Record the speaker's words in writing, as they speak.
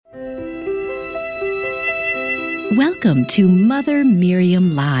Welcome to Mother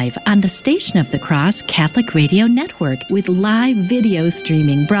Miriam Live on the Station of the Cross Catholic Radio Network with live video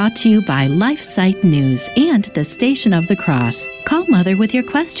streaming brought to you by LifeSite News and the Station of the Cross. Call Mother with your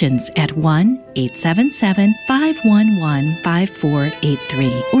questions at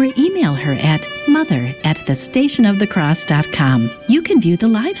 1-877-511-5483 or email her at mother@thestationofthecross.com. You can view the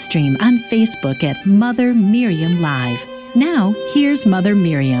live stream on Facebook at Mother Miriam Live. Now, here's Mother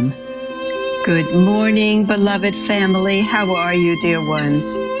Miriam. Good morning, beloved family. How are you, dear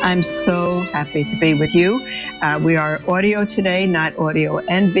ones? I'm so happy to be with you. We are audio today, not audio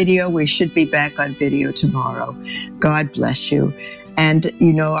and video. We should be back on video tomorrow. God bless you. And,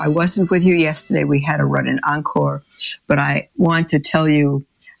 you know, I wasn't with you yesterday. We had to run an encore. But I want to tell you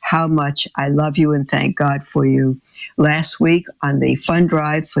how much I love you and thank God for you. Last week on the fund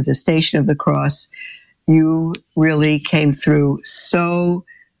drive for the Station of the Cross, you really came through so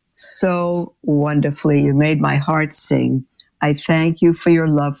wonderfully. You made my heart sing. I thank you for your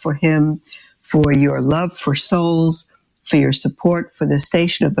love for him, for your love for souls, for your support for the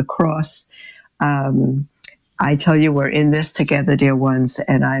Station of the Cross. I tell you, we're in this together, dear ones,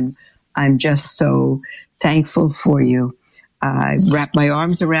 and I'm just so thankful for you. I wrap my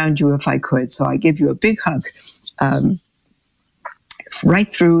arms around you if I could, so I give you a big hug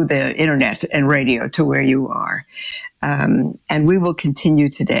right through the internet and radio to where you are. And we will continue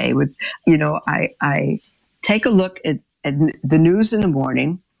today with, you know, I take a look at the news in the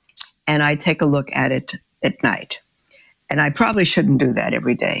morning and I take a look at it at night. And I probably shouldn't do that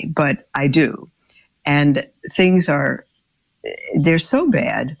every day, but I do. And things they're so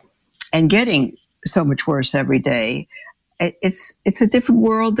bad and getting so much worse every day. It's a different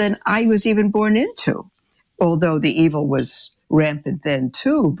world than I was even born into, although the evil was rampant then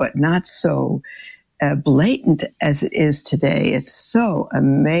too, but not so blatant as it is today. It's so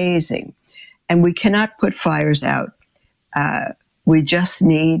amazing. And we cannot put fires out. We just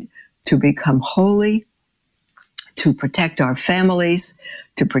need to become holy, to protect our families,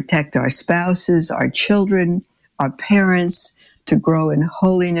 to protect our spouses, our children, our parents, to grow in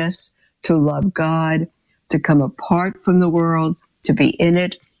holiness, to love God, to come apart from the world, to be in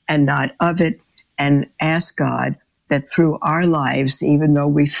it and not of it, and ask God that through our lives, even though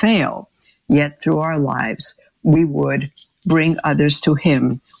we fail, yet through our lives, we would bring others to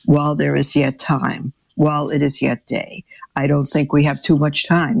him while there is yet time, while it is yet day. I don't think we have too much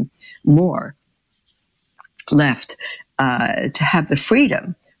time more left to have the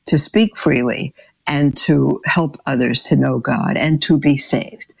freedom to speak freely and to help others to know God and to be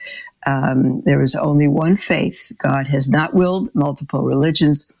saved. There is only one faith. God has not willed multiple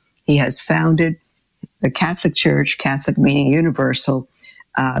religions. He has founded the Catholic Church, Catholic meaning universal,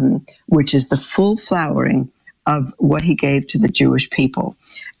 which is the full flowering of what he gave to the Jewish people.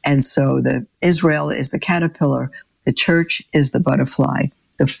 And so Israel is the caterpillar, the church is the butterfly,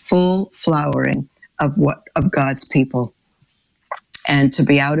 the full flowering of God's people. And to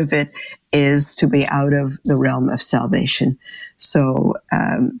be out of it is to be out of the realm of salvation. So,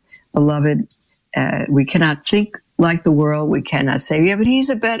 beloved, we cannot think like the world. We cannot say, yeah,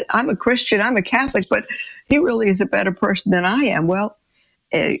 but I'm a Christian, I'm a Catholic, but he really is a better person than I am. Well,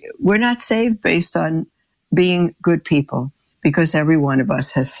 we're not saved based on being good people, because every one of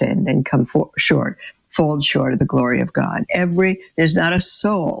us has sinned and fallen short of the glory of God. There's not a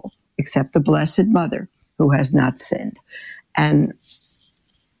soul except the Blessed Mother who has not sinned. And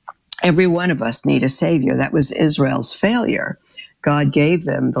every one of us need a Savior. That was Israel's failure. God gave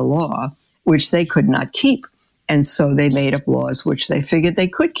them the law, which they could not keep. And so they made up laws which they figured they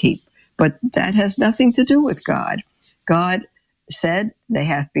could keep. But that has nothing to do with God. God said they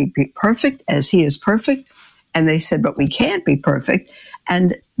have to be perfect as he is perfect. And they said, but we can't be perfect.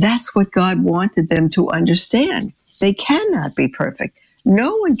 And that's what God wanted them to understand. They cannot be perfect.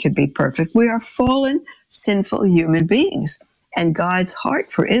 No one can be perfect. We are fallen, sinful human beings. And God's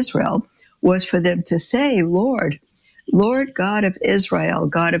heart for Israel was for them to say, Lord God of Israel,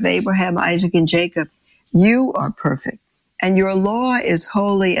 God of Abraham, Isaac, and Jacob, you are perfect. And your law is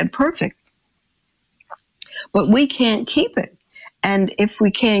holy and perfect. But we can't keep it. And if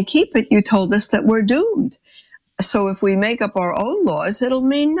we can't keep it, you told us that we're doomed. So if we make up our own laws, it'll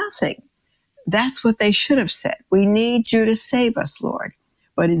mean nothing. That's what they should have said. We need you to save us, Lord.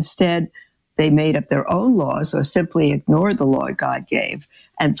 But instead, they made up their own laws or simply ignored the law God gave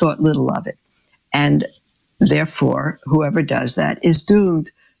and thought little of it. And therefore, whoever does that is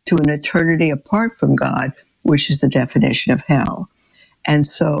doomed to an eternity apart from God, which is the definition of hell. And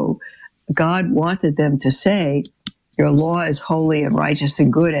so God wanted them to say, your law is holy and righteous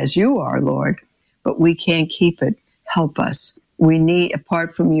and good as you are, Lord, but we can't keep it. Help us.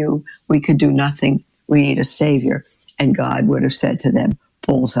 Apart from you, we could do nothing. We need a Savior. And God would have said to them,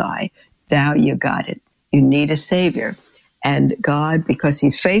 bullseye, thou, you got it. You need a Savior. And God, because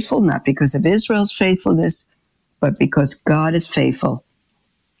he's faithful, not because of Israel's faithfulness, but because God is faithful,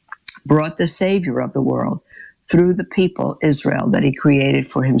 brought the Savior of the world through the people, Israel, that he created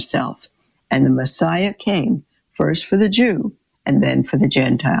for himself. And the Messiah came first for the Jew and then for the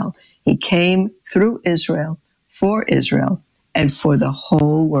Gentile. He came through Israel, for Israel, and for the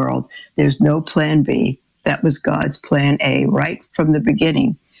whole world. There's no plan B. That was God's plan A right from the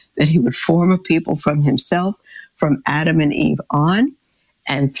beginning, that he would form a people from himself, from Adam and Eve on,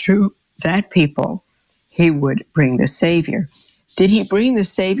 and through that people, he would bring the Savior. Did he bring the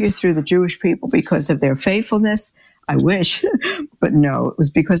Savior through the Jewish people because of their faithfulness? I wish, but no, it was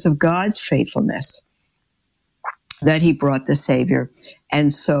because of God's faithfulness that he brought the Savior.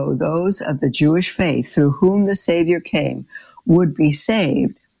 And so those of the Jewish faith through whom the Savior came would be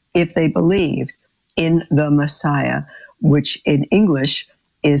saved if they believed in the Messiah, which in English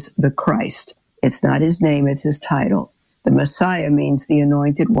is the Christ. It's not his name, it's his title. The Messiah means the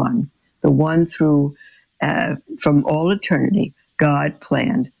anointed one, the one through, from all eternity, God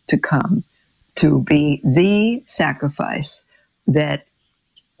planned to come to be the sacrifice that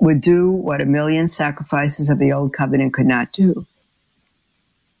would do what a million sacrifices of the old covenant could not do.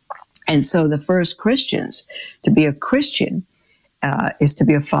 And so the first Christians, to be a Christian is to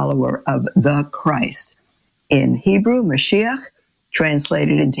be a follower of the Christ. In Hebrew, Mashiach,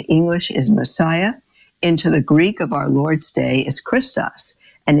 translated into English, is Messiah. Into the Greek of our Lord's day is Christos,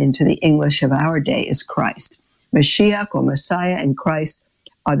 and into the English of our day is Christ. Mashiach or Messiah and Christ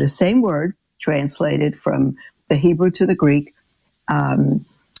are the same word, translated from the Hebrew to the Greek, and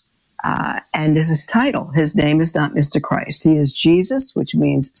is his title. His name is not Mr. Christ. He is Jesus, which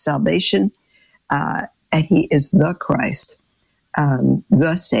means salvation, and he is the Christ,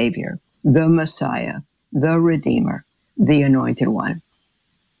 the Savior, the Messiah, the Redeemer, the Anointed One.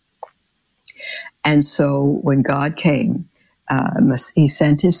 And so when God came, he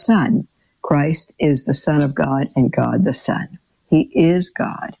sent his Son. Christ is the Son of God and God the Son. He is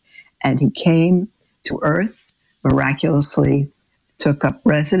God. And he came to earth, miraculously took up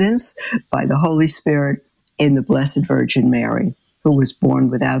residence by the Holy Spirit in the Blessed Virgin Mary, who was born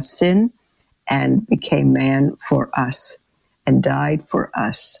without sin and became man for us and died for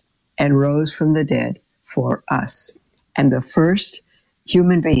us and rose from the dead for us. And the first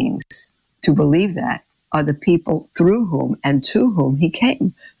human beings to believe that are the people through whom and to whom he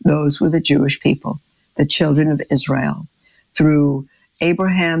came. Those were the Jewish people, the children of Israel, through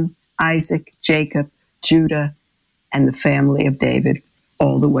Abraham, Isaac, Jacob, Judah, and the family of David,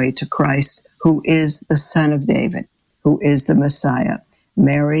 all the way to Christ, who is the Son of David, who is the Messiah.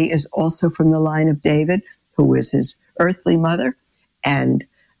 Mary is also from the line of David, who is his earthly mother, and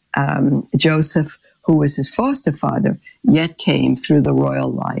Joseph, who was his foster father, yet came through the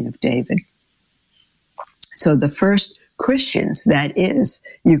royal line of David. So the first Christians, that is,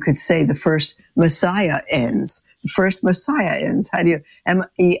 you could say the first Messiah ends. The first Messiah ends. How do you,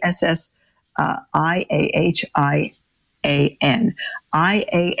 M-E-S-S-I-A-H-I-A-N.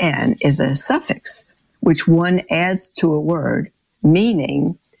 I-A-N is a suffix which one adds to a word meaning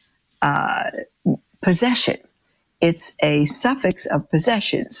possession. It's a suffix of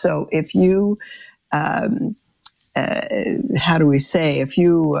possession. So if you, how do we say, if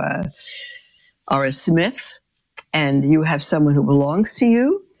you are a smith and you have someone who belongs to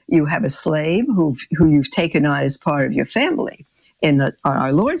you, you have a slave who you've taken on as part of your family. On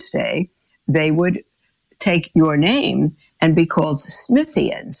our Lord's Day, they would take your name and be called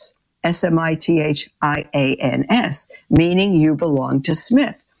Smithians, S-M-I-T-H-I-A-N-S, meaning you belong to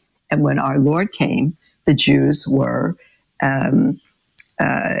Smith. And when our Lord came, the Jews were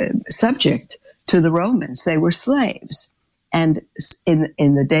subject to the Romans. They were slaves. And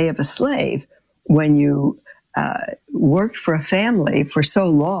in the day of a slave, when you worked for a family for so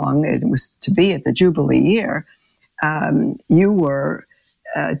long, it was to be at the Jubilee year, you were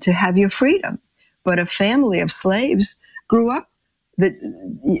to have your freedom. But a family of slaves grew up.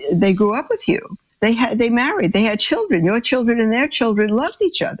 They grew up with you. They married. They had children. Your children and their children loved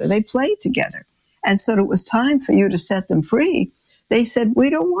each other. They played together. And so it was time for you to set them free. They said, we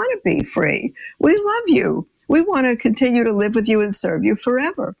don't want to be free. We love you. We want to continue to live with you and serve you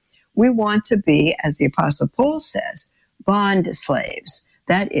forever. We want to be, as the Apostle Paul says, bond slaves.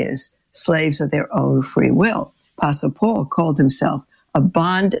 That is, slaves of their own free will. Apostle Paul called himself a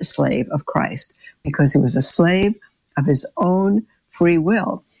bond slave of Christ because he was a slave of his own free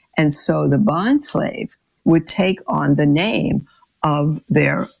will. And so the bond slave would take on the name of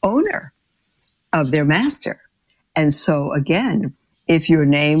their owner, of their master. And so again, if your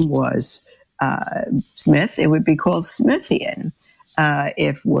name was Smith, it would be called Smithian.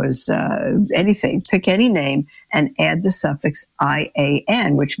 If was anything, pick any name and add the suffix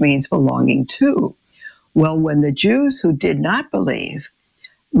IAN, which means belonging to. Well, when the Jews who did not believe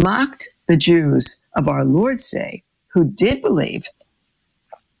mocked the Jews of our Lord's day who did believe,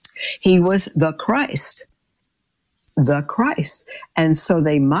 he was the Christ. The Christ. And so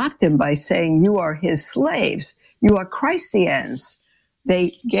they mocked him by saying, you are his slaves. You are Christians. They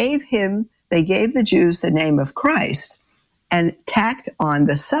gave the Jews the name of Christ and tacked on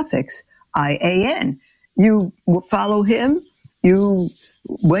the suffix IAN. You follow him, you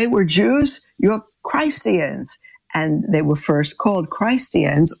wayward Jews, you're Christians. And they were first called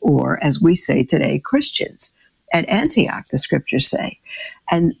Christians, or as we say today, Christians. At Antioch, the scriptures say.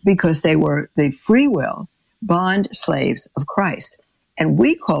 And because they were the free will bond slaves of Christ. And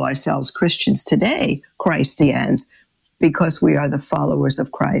we call ourselves Christians today, Christians, because we are the followers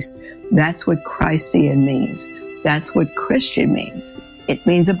of Christ. That's what Christian means. That's what Christian means. It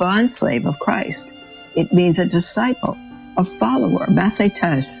means a bondslave of Christ. It means a disciple, a follower,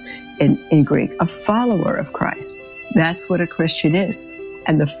 mathetes in Greek, a follower of Christ. That's what a Christian is.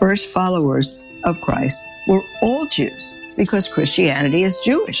 And the first followers of Christ were all Jews, because Christianity is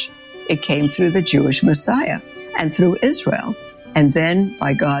Jewish. It came through the Jewish Messiah and through Israel, and then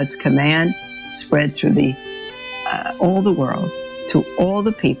by God's command spread through all the world, to all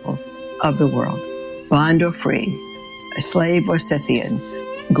the peoples of the world, bond or free, a slave or Scythian,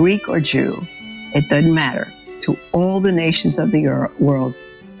 Greek or Jew, it doesn't matter, to all the nations of the world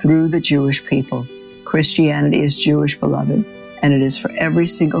through the Jewish people. Christianity is Jewish, beloved, and it is for every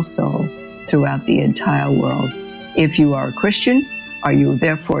single soul throughout the entire world. If you are a Christian, are you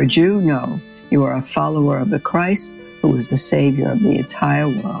therefore a Jew? No. You are a follower of the Christ, who is the Savior of the entire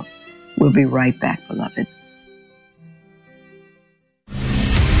world. We'll be right back, beloved.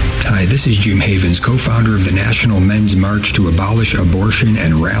 Hi, this is Jim Havens, co-founder of the National Men's March to Abolish Abortion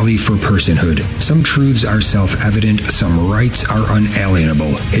and Rally for Personhood. Some truths are self-evident, some rights are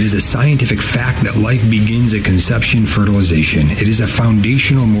unalienable. It is a scientific fact that life begins at conception fertilization. It is a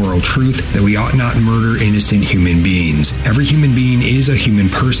foundational moral truth that we ought not murder innocent human beings. Every human being is a human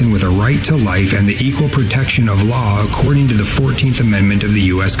person with a right to life and the equal protection of law according to the 14th Amendment of the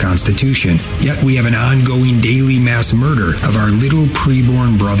U.S. Constitution. Yet we have an ongoing daily mass murder of our little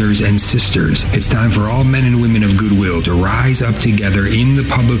preborn brothers and sisters. It's time for all men and women of goodwill to rise up together in the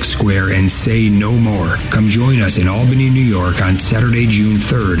public square and say no more. Come join us in Albany, New York on Saturday, June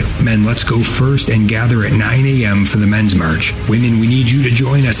 3rd. Men, let's go first and gather at 9 a.m. for the Men's March. Women, we need you to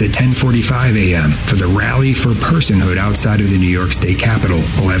join us at 10:45 a.m. for the Rally for Personhood outside of the New York State Capitol.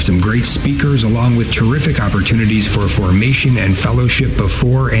 We'll have some great speakers along with terrific opportunities for formation and fellowship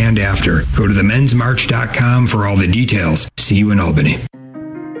before and after. Go to themensmarch.com for all the details. See you in Albany.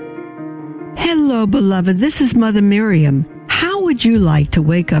 Hello, beloved. This is Mother Miriam. How would you like to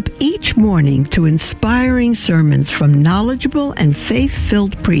wake up each morning to inspiring sermons from knowledgeable and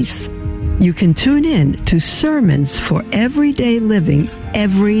faith-filled priests? You can tune in to Sermons for Everyday Living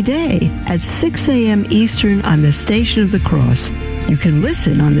every day at 6 a.m. Eastern on the Station of the Cross. You can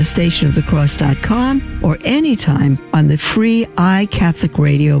listen on the stationofthecross.com or anytime on the free iCatholic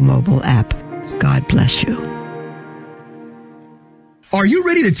Radio mobile app. God bless you. Are you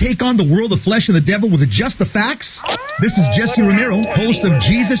ready to take on the world of flesh and the devil with just the facts? This is Jesse Romero, host of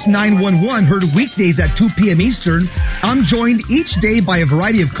Jesus 911, heard weekdays at 2 p.m. Eastern. I'm joined each day by a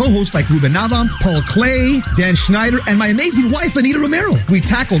variety of co-hosts like Ruben Nava, Paul Clay, Dan Schneider, and my amazing wife, Anita Romero. We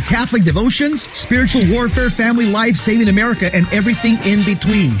tackle Catholic devotions, spiritual warfare, family life, saving America, and everything in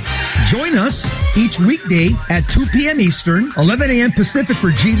between. Join us each weekday at 2 p.m. Eastern, 11 a.m. Pacific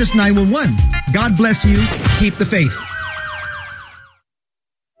for Jesus 911. God bless you. Keep the faith.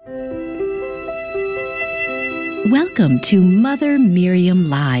 Welcome to Mother Miriam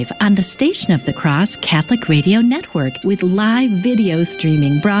Live on the Station of the Cross Catholic Radio Network with live video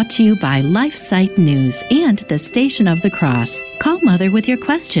streaming brought to you by LifeSite News and the Station of the Cross. Call Mother with your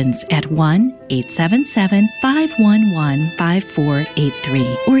questions at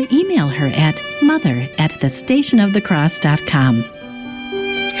 1-877-511-5483 or email her at mother@thestationofthecross.com.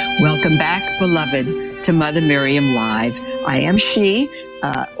 Welcome back, beloved, to Mother Miriam Live. I am she,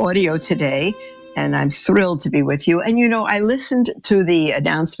 audio today, and I'm thrilled to be with you. And, you know, I listened to the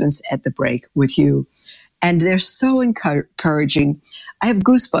announcements at the break with you, and they're so encouraging. I have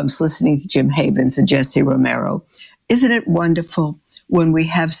goosebumps listening to Jim Havens and Jesse Romero. Isn't it wonderful when we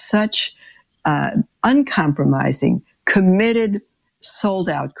have such uncompromising, committed,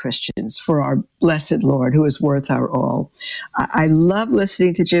 sold-out Christians for our blessed Lord, who is worth our all? I love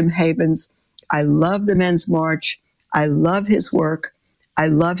listening to Jim Havens. I love the Men's March. I love his work. I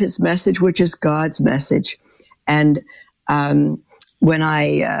love his message, which is God's message. And when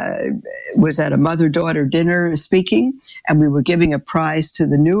I was at a mother-daughter dinner speaking, and we were giving a prize to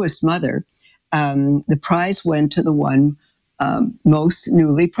the newest mother, the prize went to the one most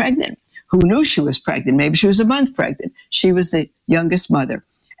newly pregnant, who knew she was pregnant. Maybe she was a month pregnant. She was the youngest mother.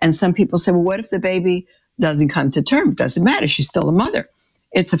 And some people say, well, what if the baby doesn't come to term? It doesn't matter. She's still a mother.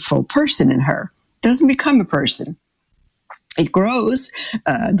 It's a full person in her. Doesn't become a person. It grows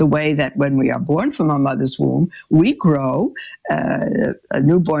the way that when we are born from our mother's womb, we grow. A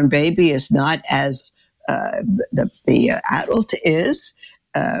newborn baby is not as the adult is.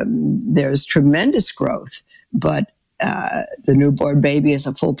 There's tremendous growth, but the newborn baby is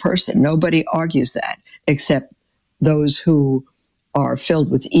a full person. Nobody argues that except those who are filled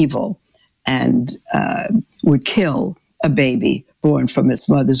with evil and would kill a baby born from its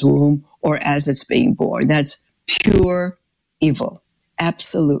mother's womb or as it's being born. That's pure evil,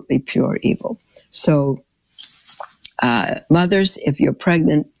 absolutely pure evil. So, mothers, if you're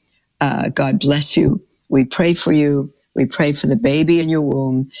pregnant, God bless you. We pray for you. We pray for the baby in your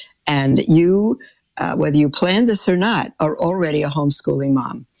womb. And you, whether you planned this or not, are already a homeschooling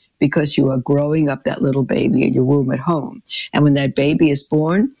mom because you are growing up that little baby in your womb at home. And when that baby is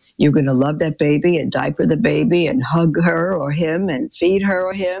born, you're going to love that baby and diaper the baby and hug her or him and feed her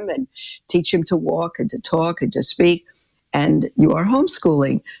or him and teach him to walk and to talk and to speak. And you are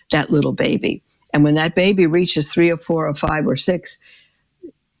homeschooling that little baby. And when that baby reaches 3 or 4 or 5 or 6,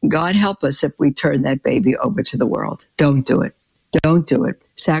 God help us if we turn that baby over to the world. Don't do it. Don't do it.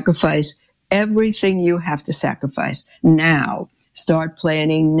 Sacrifice everything you have to sacrifice now. Start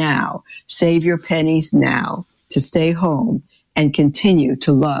planning now. Save your pennies now to stay home and continue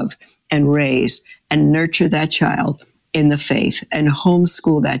to love and raise and nurture that child in the faith and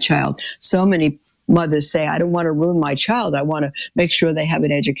homeschool that child. So many mothers say, I don't want to ruin my child. I want to make sure they have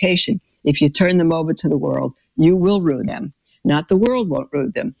an education. If you turn them over to the world, you will ruin them. Not the world won't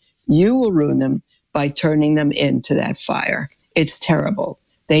ruin them. You will ruin them by turning them into that fire. It's terrible.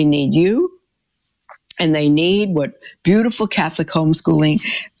 They need you, and they need what beautiful Catholic homeschooling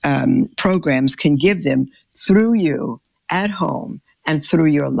programs can give them through you at home and through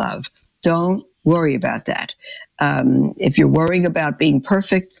your love. Don't worry about that. If you're worrying about being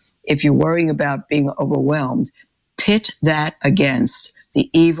perfect, if you're worrying about being overwhelmed, pit that against the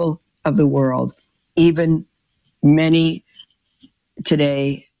evil of the world. Even many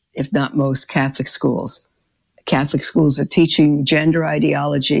today, if not most, Catholic schools. Catholic schools are teaching gender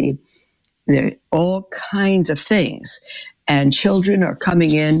ideology. There are all kinds of things. And children are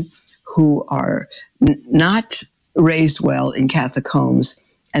coming in who are not raised well in Catholic homes,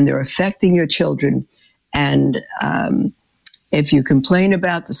 and they're affecting your children. And if you complain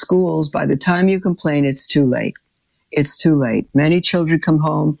about the schools, by the time you complain, it's too late. It's too late. Many children come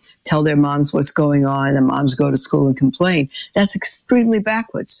home, tell their moms what's going on, and moms go to school and complain. That's extremely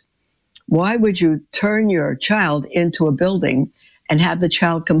backwards. Why would you turn your child into a building and have the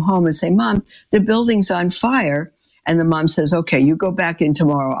child come home and say, Mom, the building's on fire? And the mom says, okay, you go back in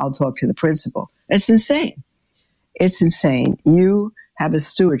tomorrow. I'll talk to the principal. It's insane. It's insane. You have a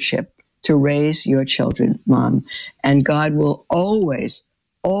stewardship to raise your children, Mom. And God will always,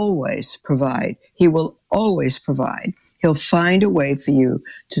 always provide. He will always provide. He'll find a way for you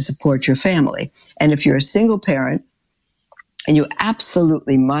to support your family. And if you're a single parent and you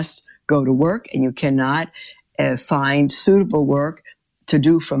absolutely must go to work and you cannot find suitable work to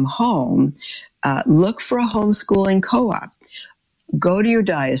do from home, look for a homeschooling co-op. Go to your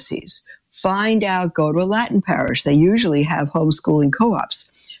diocese. Find out, go to a Latin parish. They usually have homeschooling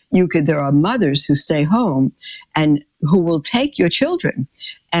co-ops. There are mothers who stay home and who will take your children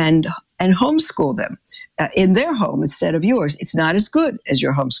and homeschool them in their home instead of yours. It's not as good as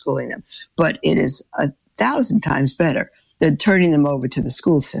you're homeschooling them, but it is 1,000 times better than turning them over to the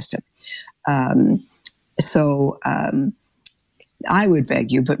school system. So I would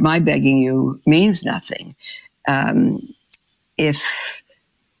beg you, but my begging you means nothing. If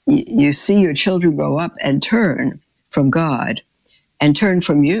you see your children grow up and turn from God and turn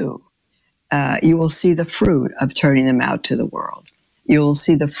from you, you will see the fruit of turning them out to the world. You will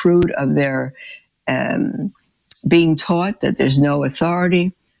see the fruit of their being taught that there's no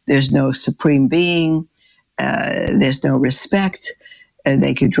authority, there's no supreme being, there's no respect,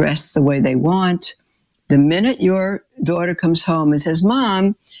 they could dress the way they want. The minute your daughter comes home and says,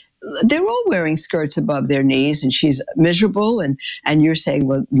 Mom, they're all wearing skirts above their knees and she's miserable, and you're saying,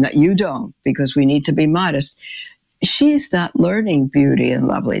 well, no, you don't, because we need to be modest. She's not learning beauty and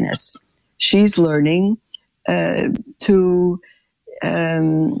loveliness. She's learning to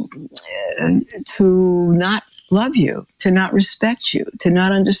not love you, to not respect you, to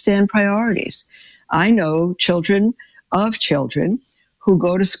not understand priorities. I know children of children who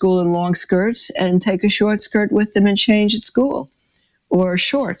go to school in long skirts and take a short skirt with them and change at school, or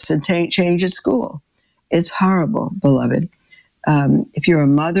shorts and change at school. It's horrible, beloved. If you're a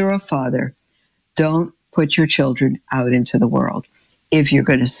mother or father, don't put your children out into the world. If you're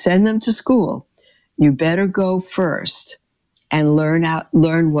going to send them to school, you better go first and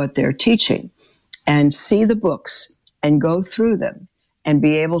learn what they're teaching, and see the books and go through them and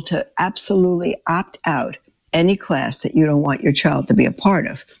be able to absolutely opt out any class that you don't want your child to be a part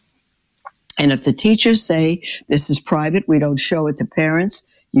of. And if the teachers say this is private, we don't show it to parents,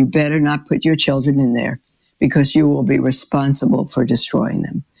 you better not put your children in there, because you will be responsible for destroying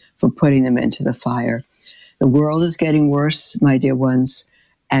them, for putting them into the fire. The world is getting worse, my dear ones,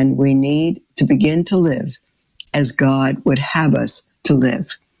 and we need to begin to live as God would have us to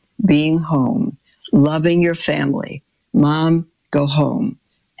live, being home, loving your family. Mom, go home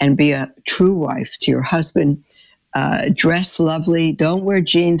and be a true wife to your husband. Dress lovely. Don't wear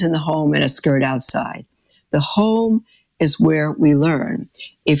jeans in the home and a skirt outside. The home is where we learn.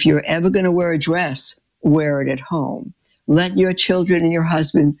 If you're ever going to wear a dress, wear it at home. Let your children and your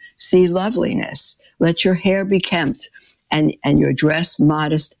husband see loveliness. Let your hair be kempt and your dress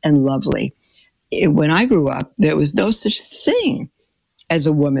modest and lovely. When I grew up, there was no such thing as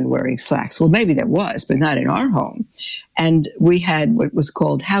a woman wearing slacks. Well, maybe there was, but not in our home. And we had what was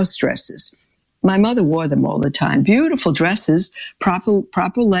called house dresses. My mother wore them all the time. Beautiful dresses, proper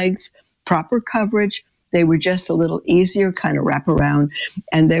length, proper coverage. They were just a little easier, kind of wrap around,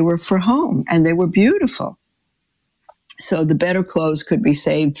 and they were for home, and they were beautiful. So the better clothes could be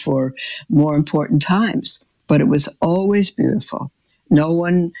saved for more important times, but it was always beautiful. No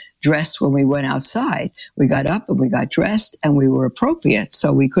one dressed when we went outside. We got up and we got dressed and we were appropriate,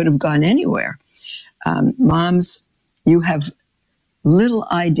 so we could have gone anywhere. Moms, you have little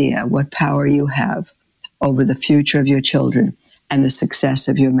idea what power you have over the future of your children and the success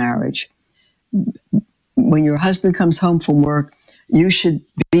of your marriage. When your husband comes home from work, you should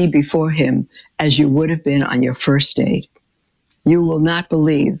be before him as you would have been on your first date. You will not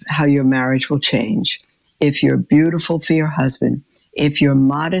believe how your marriage will change if you're beautiful for your husband, if you're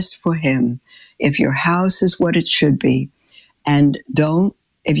modest for him, if your house is what it should be. And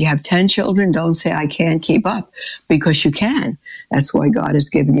if you have 10 children, don't say, I can't keep up, because you can. That's why God has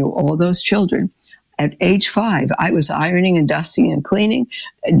given you all those children. At age 5, I was ironing and dusting and cleaning,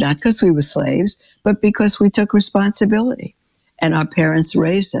 not because we were slaves, but because we took responsibility. And our parents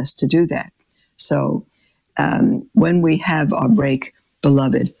raised us to do that. So when we have our break,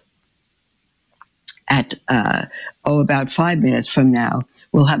 beloved, at about 5 minutes from now,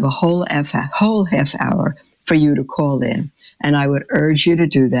 we'll have a whole half hour for you to call in. And I would urge you to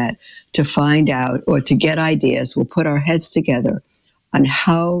do that, to find out or to get ideas. We'll put our heads together on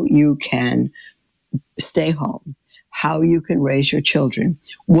how you can stay home, how you can raise your children,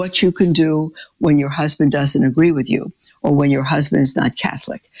 what you can do when your husband doesn't agree with you, or when your husband is not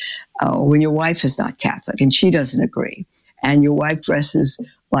Catholic, or when your wife is not Catholic and she doesn't agree, and your wife dresses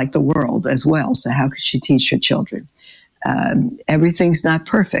like the world as well. So how could she teach your children? Everything's not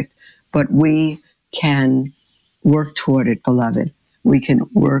perfect, but we can work toward it, beloved. We can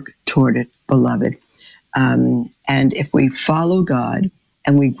work toward it, beloved. And if we follow God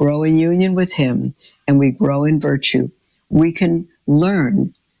and we grow in union with Him and we grow in virtue, we can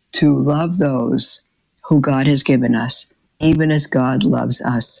learn to love those who God has given us, even as God loves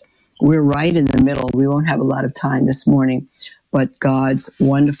us. We're right in the middle. We won't have a lot of time this morning, but God's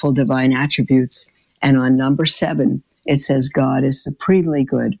wonderful divine attributes. And on number 7, it says God is supremely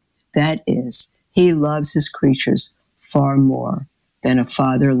good. That is, He loves His creatures far more than a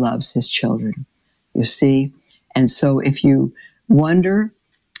father loves his children. You see? And so if you wonder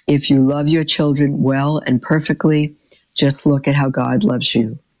if you love your children well and perfectly, just look at how God loves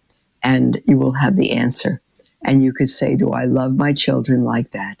you, and you will have the answer. And you could say, do I love my children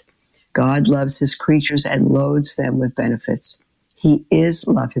like that? God loves His creatures and loads them with benefits. He is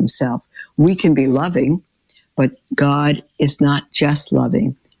love Himself. We can be loving, but God is not just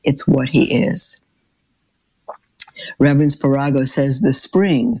loving. It's what He is. Reverend Sparago says, the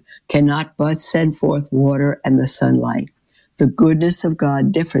spring cannot but send forth water and the sunlight. The goodness of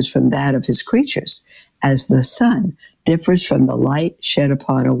God differs from that of His creatures, as the sun differs from the light shed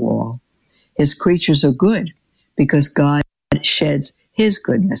upon a wall. His creatures are good because God sheds His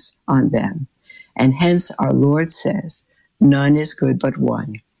goodness on them. And hence our Lord says, none is good but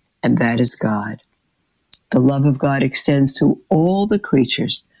one, and that is God. The love of God extends to all the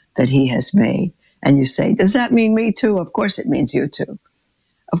creatures that He has made. And you say, does that mean me too? Of course it means you too.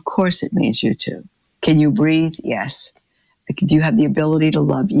 Of course it means you too. Can you breathe? Yes. Do you have the ability to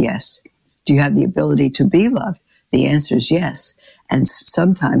love? Yes. Do you have the ability to be loved? The answer is yes. And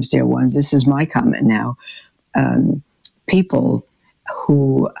sometimes, dear ones, this is my comment now, people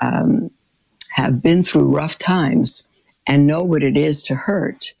who have been through rough times and know what it is to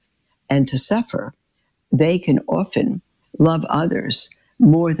hurt and to suffer, they can often love others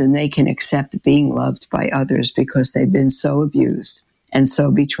more than they can accept being loved by others because they've been so abused and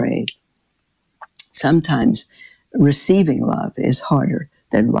so betrayed. Sometimes receiving love is harder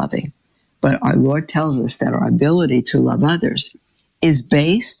than loving, but our Lord tells us that our ability to love others is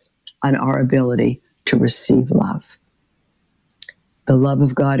based on our ability to receive love. The love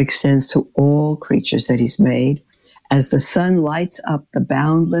of God extends to all creatures that He's made. As the sun lights up the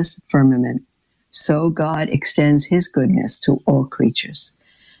boundless firmament, so God extends His goodness to all creatures.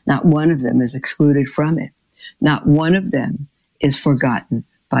 Not one of them is excluded from it. Not one of them is forgotten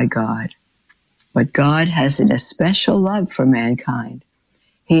by God. But God has an especial love for mankind.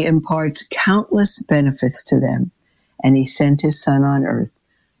 He imparts countless benefits to them, and He sent His Son on earth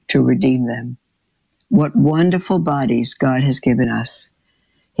to redeem them. What wonderful bodies God has given us.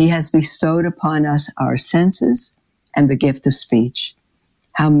 He has bestowed upon us our senses and the gift of speech.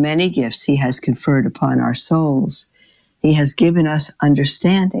 How many gifts He has conferred upon our souls. He has given us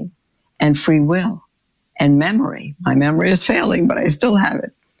understanding and free will and memory. My memory is failing, but I still have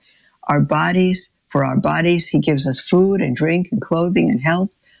it. For our bodies, He gives us food and drink and clothing and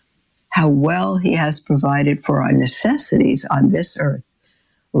health. How well He has provided for our necessities on this earth.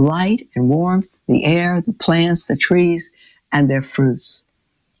 Light and warmth, the air, the plants, the trees, and their fruits.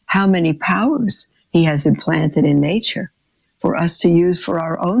 How many powers He has implanted in nature for us to use for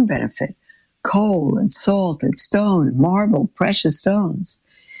our own benefit. Coal and salt and stone, marble, precious stones.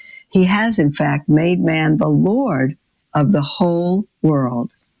 He has, in fact, made man the Lord of the whole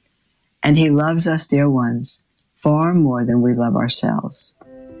world. And He loves us, dear ones, far more than we love ourselves.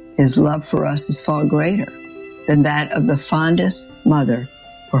 His love for us is far greater than that of the fondest mother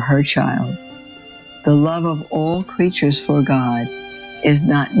for her child. The love of all creatures for God is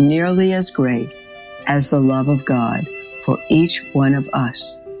not nearly as great as the love of God for each one of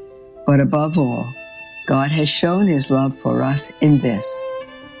us. But above all, God has shown His love for us in this,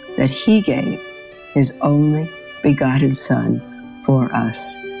 that He gave His only begotten Son for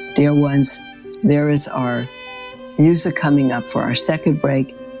us. Dear ones, there is our music coming up for our second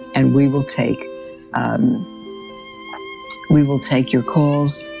break, and we will take your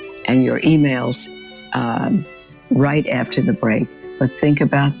calls and your emails right after the break. But think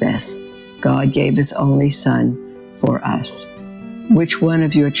about this. God gave His only Son for us. Which one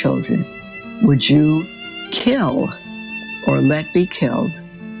of your children would you kill or let be killed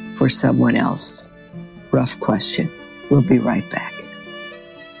for someone else? Rough question. We'll be right back.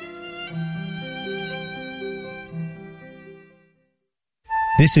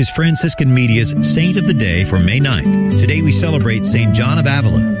 This is Franciscan Media's Saint of the Day for May 9th. Today we celebrate St. John of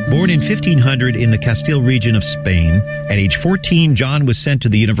Avila. Born in 1500 in the Castile region of Spain, at age 14, John was sent to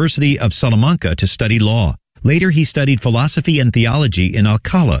the University of Salamanca to study law. Later, he studied philosophy and theology in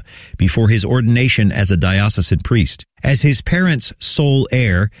Alcala before his ordination as a diocesan priest. As his parents' sole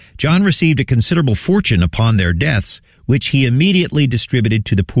heir, John received a considerable fortune upon their deaths, which he immediately distributed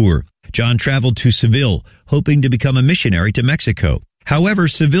to the poor. John traveled to Seville, hoping to become a missionary to Mexico. However,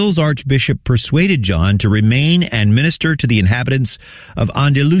 Seville's archbishop persuaded John to remain and minister to the inhabitants of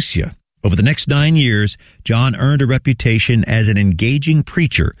Andalusia. Over the next 9 years, John earned a reputation as an engaging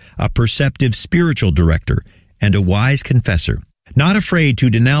preacher, a perceptive spiritual director, and a wise confessor. Not afraid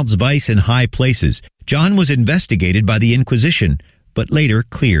to denounce vice in high places, John was investigated by the Inquisition, but later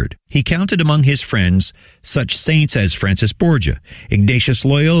cleared. He counted among his friends such saints as Francis Borgia, Ignatius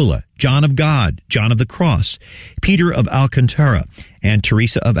Loyola, John of God, John of the Cross, Peter of Alcantara, and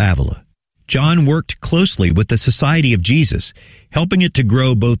Teresa of Avila. John worked closely with the Society of Jesus, helping it to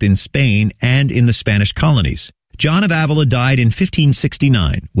grow both in Spain and in the Spanish colonies. John of Avila died in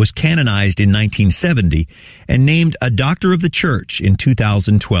 1569, was canonized in 1970, and named a Doctor of the Church in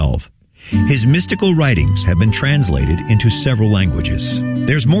 2012. His mystical writings have been translated into several languages.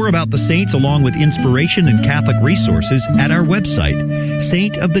 There's more about the saints along with inspiration and Catholic resources at our website,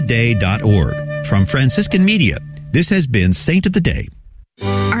 saintoftheday.org. From Franciscan Media, this has been Saint of the Day.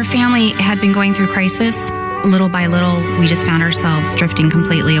 Our family had been going through crisis. Little by little, we just found ourselves drifting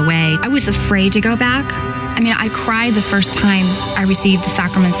completely away. I was afraid to go back. I cried the first time I received the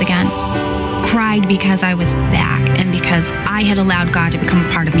sacraments again. Cried because I was back and because I had allowed God to become a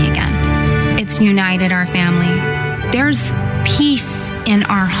part of me again. It's united our family. There's peace in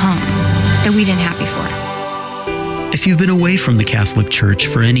our home that we didn't have before. If you've been away from the Catholic Church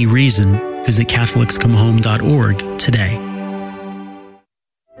for any reason, Visit CatholicsComeHome.org today.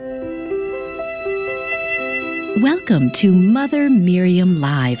 Welcome to Mother Miriam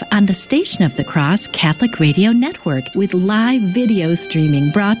Live on the Station of the Cross Catholic Radio Network with live video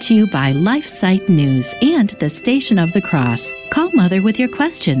streaming brought to you by LifeSite News and the Station of the Cross. Call Mother with your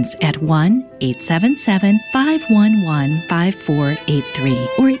questions at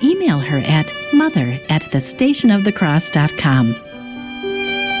 1-877-511-5483 or email her at mother@thestationofthecross.com.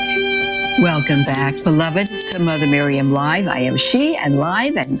 Welcome back, beloved, to Mother Miriam Live. I am she, and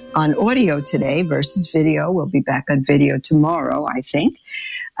live and on audio today versus video. We'll be back on video tomorrow, I think.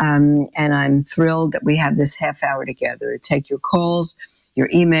 And I'm thrilled that we have this half hour together to take your calls, your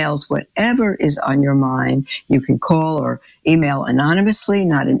emails, whatever is on your mind. You can call or email anonymously,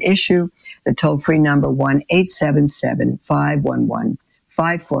 not an issue. The toll-free number,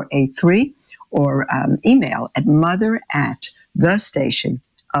 1-877-511-5483, or email at mother@thestationofthecross.com.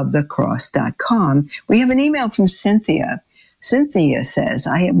 We have an email from Cynthia. Cynthia says,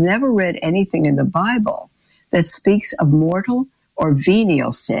 I have never read anything in the Bible that speaks of mortal or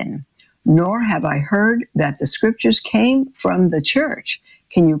venial sin, nor have I heard that the scriptures came from the church.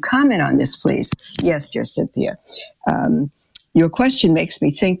 Can you comment on this, please? Yes, dear Cynthia. Your question makes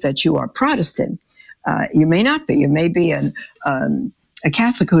me think that you are Protestant. You may not be. You may be a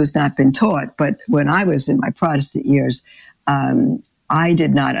Catholic who has not been taught, but when I was in my Protestant years, I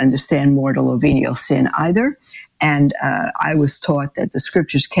did not understand mortal or venial sin either. And I was taught that the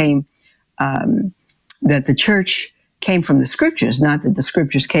scriptures came, that the church came from the scriptures, not that the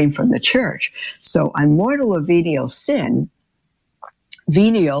scriptures came from the church. So on mortal or venial sin,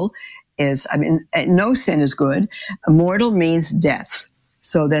 venial is, no sin is good. Mortal means death.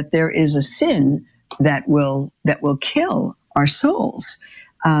 So that there is a sin that will kill our souls.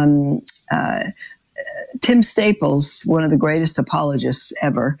 Tim Staples, one of the greatest apologists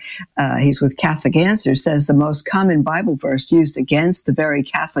ever, he's with Catholic Answers, says the most common Bible verse used against the very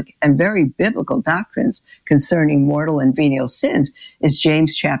Catholic and very biblical doctrines concerning mortal and venial sins is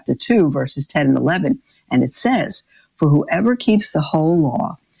James chapter 2, verses 10 and 11. And it says, for whoever keeps the whole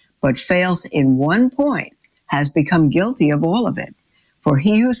law but fails in one point has become guilty of all of it. For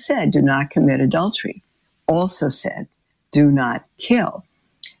he who said, do not commit adultery, also said, do not kill.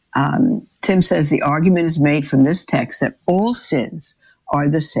 Tim says the argument is made from this text that all sins are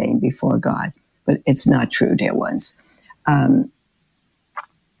the same before God, but it's not true, dear ones. The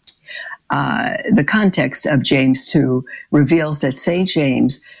context of James 2 reveals that St.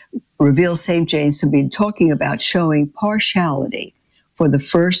 James to be talking about showing partiality for the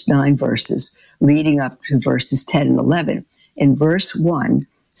first 9 verses leading up to verses 10 and 11. In verse 1,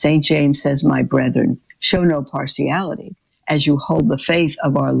 St. James says, my brethren, show no partiality, as you hold the faith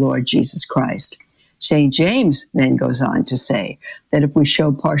of our Lord Jesus Christ. St. James then goes on to say that if we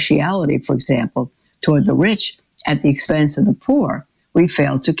show partiality, for example, toward the rich at the expense of the poor, we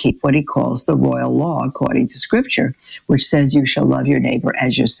fail to keep what he calls the royal law according to Scripture, which says you shall love your neighbor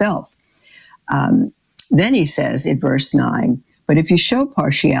as yourself. Then he says in verse 9, but if you show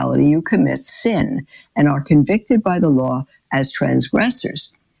partiality, you commit sin and are convicted by the law as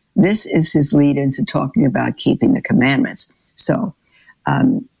transgressors. This is his lead into talking about keeping the commandments. So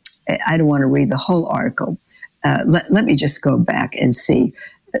I don't want to read the whole article. Let me just go back and see.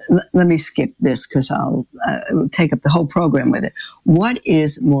 Let me skip this because I'll take up the whole program with it. What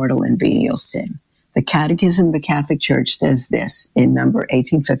is mortal and venial sin? The Catechism of the Catholic Church says this in number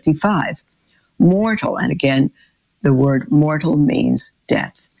 1855. Mortal, and again, the word mortal means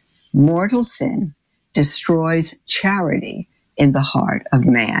death. Mortal sin destroys charity in the heart of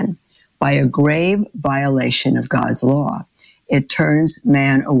man by a grave violation of God's law. It turns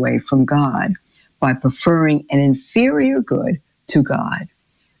man away from God by preferring an inferior good to God.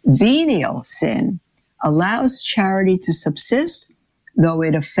 Venial sin allows charity to subsist, though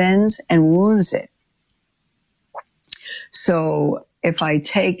it offends and wounds it. So if I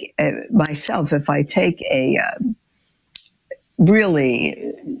take a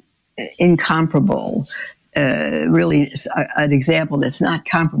really incomparable, really an example that's not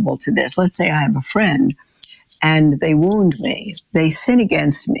comparable to this. Let's say I have a friend and they wound me. They sin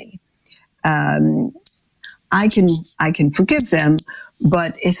against me. I can forgive them,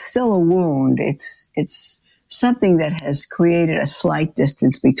 but it's still a wound. It's something that has created a slight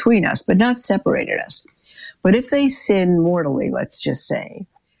distance between us, but not separated us. But if they sin mortally, let's just say,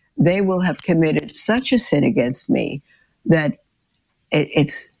 they will have committed such a sin against me that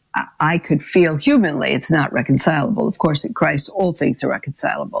I could feel humanly it's not reconcilable. Of course, in Christ, all things are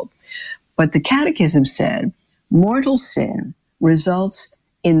reconcilable. But the Catechism said, mortal sin results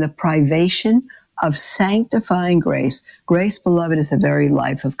in the privation of sanctifying grace. Grace, beloved, is the very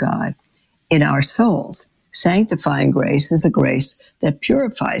life of God. in our souls. Sanctifying grace is the grace that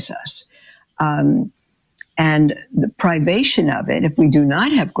purifies us. And the privation of it, if we do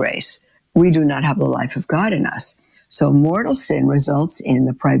not have grace, we do not have the life of God in us. So mortal sin results in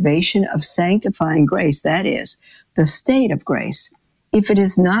the privation of sanctifying grace, that is, the state of grace. If it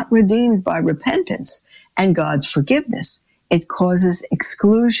is not redeemed by repentance and God's forgiveness, it causes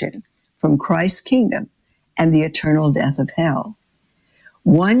exclusion from Christ's kingdom and the eternal death of hell.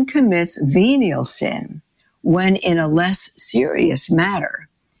 One commits venial sin when in a less serious matter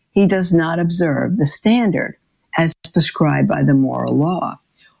he does not observe the standard as prescribed by the moral law,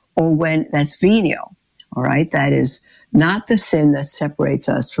 or when that's venial, all right? That is not the sin that separates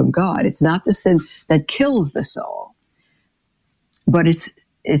us from God. It's not the sin that kills the soul, but it's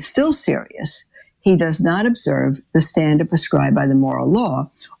still serious. He does not observe the standard prescribed by the moral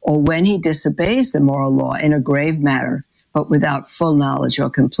law, or when he disobeys the moral law in a grave matter, but without full knowledge or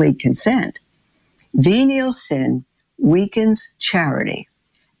complete consent. Venial sin weakens charity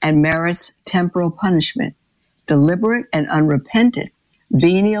and merits temporal punishment. Deliberate and unrepentant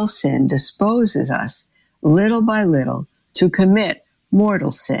venial sin disposes us little by little to commit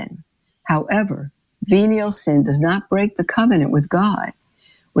mortal sin. However, venial sin does not break the covenant with God.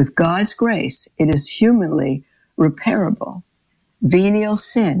 With God's grace, it is humanly repairable. Venial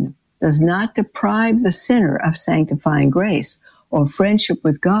sin does not deprive the sinner of sanctifying grace or friendship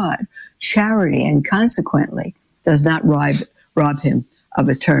with God, charity, and consequently does not rob him of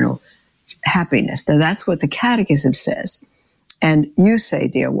eternal happiness. Now, that's what the Catechism says. And you say,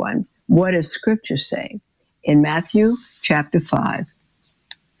 dear one, what does Scripture say? In Matthew chapter 5,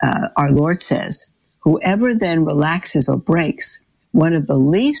 our Lord says, whoever then relaxes or breaks one of the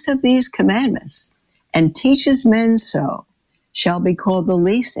least of these commandments and teaches men so shall be called the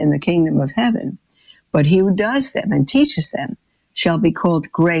least in the kingdom of heaven. But he who does them and teaches them shall be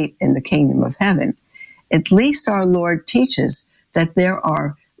called great in the kingdom of heaven. At least our Lord teaches that there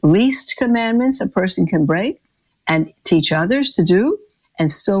are least commandments a person can break and teach others to do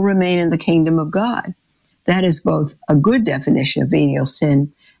and still remain in the kingdom of God. That is both a good definition of venial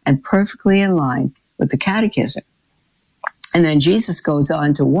sin and perfectly in line with the Catechism. And then Jesus goes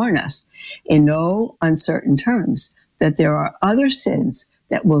on to warn us in no uncertain terms that there are other sins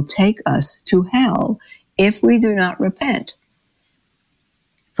that will take us to hell if we do not repent.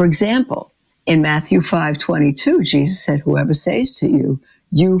 For example, in Matthew 5:22, Jesus said, whoever says to you,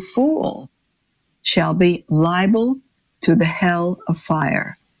 you fool, shall be liable to the hell of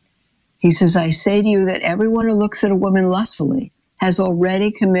fire. He says, I say to you that everyone who looks at a woman lustfully has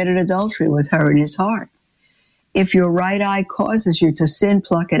already committed adultery with her in his heart. If your right eye causes you to sin,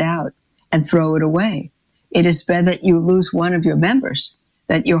 pluck it out and throw it away. It is better that you lose one of your members,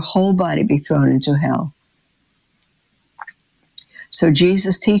 that your whole body be thrown into hell. So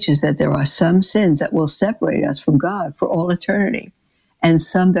Jesus teaches that there are some sins that will separate us from God for all eternity, and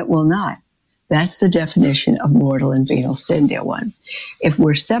some that will not. That's the definition of mortal and venial sin, dear one. If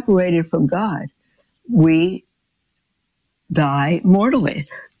we're separated from God, we die mortally.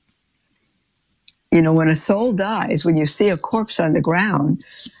 You know, when a soul dies, when you see a corpse on the ground,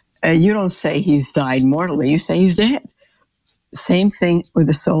 you don't say he's died mortally. You say he's dead. Same thing with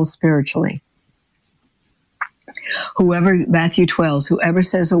the soul spiritually. Matthew 12, whoever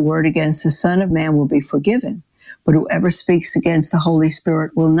says a word against the Son of Man will be forgiven, but whoever speaks against the Holy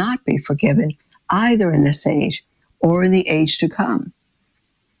Spirit will not be forgiven, either in this age or in the age to come.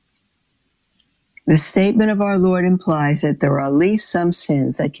 The statement of our Lord implies that there are at least some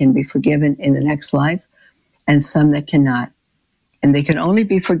sins that can be forgiven in the next life and some that cannot. And they can only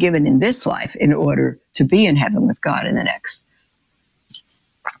be forgiven in this life in order to be in heaven with God in the next.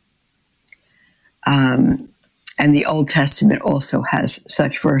 And the Old Testament also has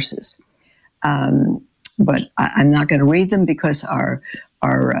such verses. But I'm not going to read them because our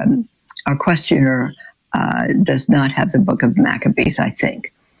questioner does not have the book of Maccabees, I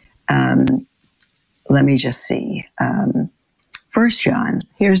think. Let me just see. 1 John,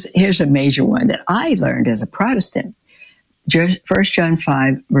 here's a major one that I learned as a Protestant. 1 John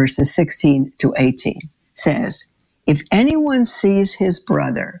 5, verses 16 to 18 says, if anyone sees his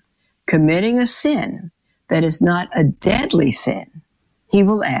brother committing a sin that is not a deadly sin, he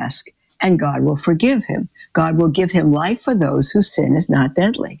will ask, and God will forgive him. God will give him life for those whose sin is not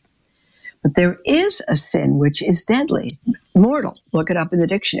deadly. But there is a sin which is deadly, mortal. Look it up in the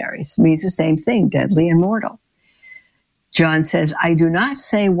dictionary. It means the same thing, deadly and mortal. John says, I do not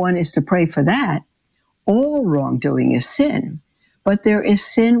say one is to pray for that. All wrongdoing is sin, but there is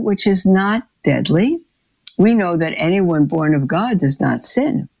sin which is not deadly. We know that anyone born of God does not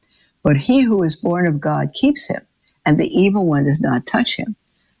sin, but he who is born of God keeps him, and the evil one does not touch him.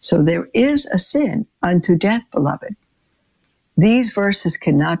 So there is a sin unto death, beloved. These verses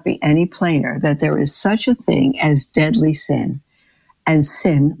cannot be any plainer that there is such a thing as deadly sin and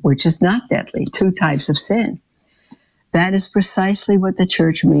sin which is not deadly, two types of sin. That is precisely what the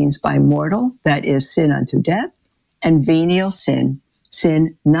church means by mortal, that is sin unto death, and venial sin,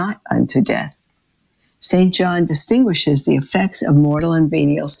 sin not unto death. St. John distinguishes the effects of mortal and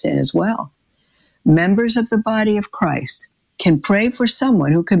venial sin as well. Members of the body of Christ can pray for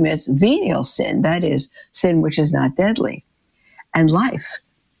someone who commits venial sin, that is, sin which is not deadly, and life.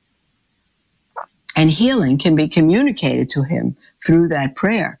 And healing can be communicated to him through that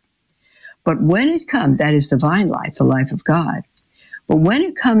prayer. But when it comes, that is divine life, the life of God. But when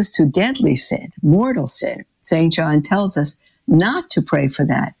it comes to deadly sin, mortal sin, St. John tells us not to pray for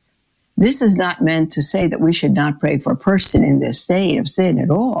that. This is not meant to say that we should not pray for a person in this state of sin at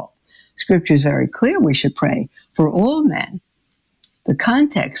all. Scripture is very clear we should pray for all men. The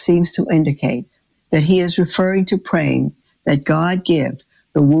context seems to indicate that he is referring to praying that God give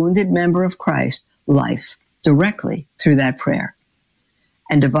the wounded member of Christ life directly through that prayer.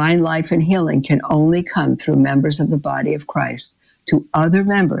 And divine life and healing can only come through members of the body of Christ to other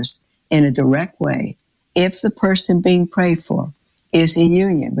members in a direct way if the person being prayed for is in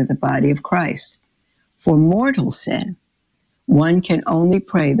union with the body of Christ. For mortal sin, one can only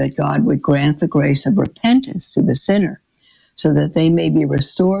pray that God would grant the grace of repentance to the sinner so that they may be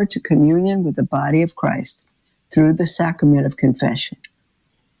restored to communion with the body of Christ through the sacrament of confession.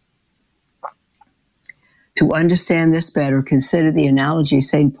 To understand this better, consider the analogy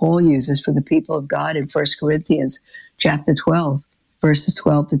St. Paul uses for the people of God in 1 Corinthians chapter 12, verses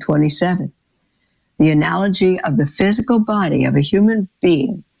 12 to 27. The analogy of the physical body of a human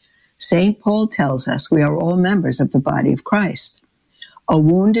being. St. Paul tells us we are all members of the body of Christ. A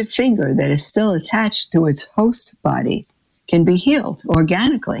wounded finger that is still attached to its host body can be healed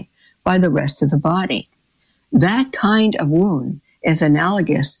organically by the rest of the body. That kind of wound is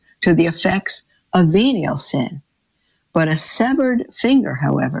analogous to the effects of venial sin. But a severed finger,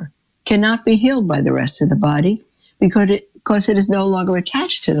 however, cannot be healed by the rest of the body because it is no longer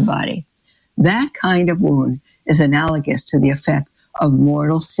attached to the body. That kind of wound is analogous to the effect of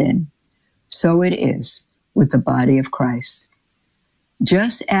mortal sin. So it is with the body of Christ.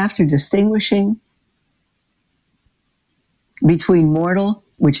 Just after distinguishing between mortal,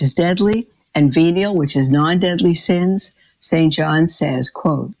 which is deadly, and venial, which is non-deadly sins, St. John says,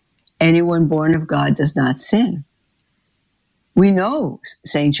 quote, anyone born of God does not sin. We know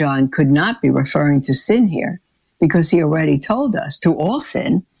St. John could not be referring to sin here because he already told us, to all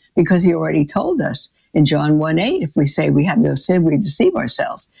sin, because he already told us in John 1:8, if we say we have no sin, we deceive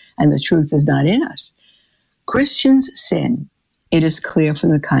ourselves and the truth is not in us. Christians sin. It is clear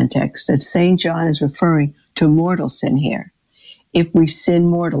from the context that St. John is referring to mortal sin here. If we sin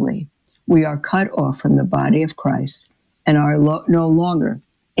mortally, we are cut off from the body of Christ and are no longer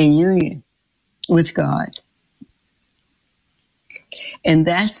in union with God. In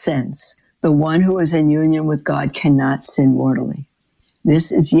that sense, the one who is in union with God cannot sin mortally.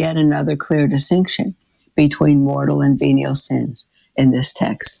 This is yet another clear distinction between mortal and venial sins in this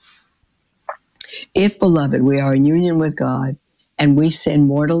text. If, beloved, we are in union with God and we sin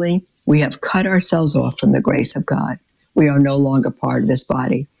mortally, we have cut ourselves off from the grace of God. We are no longer part of his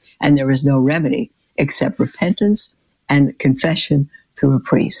body, and there is no remedy except repentance and confession through a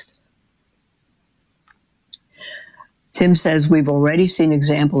priest. Tim says we've already seen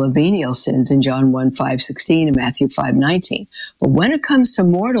example of venial sins in John 1:5-16 and Matthew 5:19. But when it comes to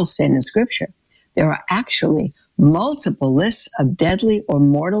mortal sin in Scripture, there are actually multiple lists of deadly or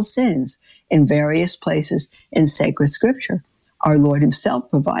mortal sins in various places in sacred Scripture. Our Lord himself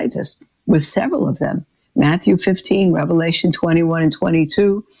provides us with several of them. Matthew 15, Revelation 21 and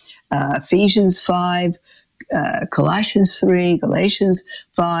 22, Ephesians 5, Colossians 3, Galatians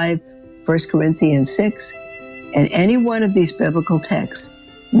 5, 1 Corinthians 6. And any one of these biblical texts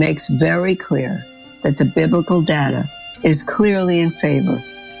makes very clear that the biblical data is clearly in favor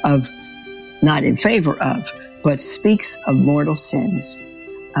of, not in favor of, but speaks of mortal sins.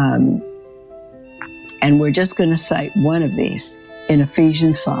 And we're just going to cite one of these in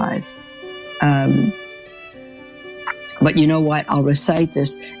Ephesians 5. But you know what? I'll recite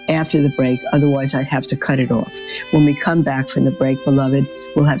this after the break. Otherwise, I'd have to cut it off. When we come back from the break, beloved,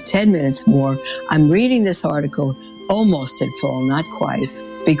 we'll have 10 minutes more. I'm reading this article almost in full, not quite,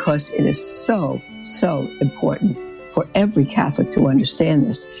 because it is so, so important for every Catholic to understand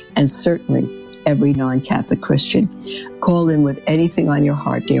this, and certainly every non-Catholic Christian. Call in with anything on your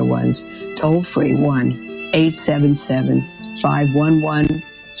heart, dear ones. Toll free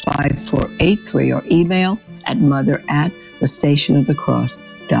 1-877-511-5483 or email at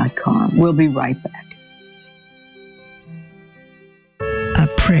mother@thestationofthecross.org. Catholic.com. We'll be right back. A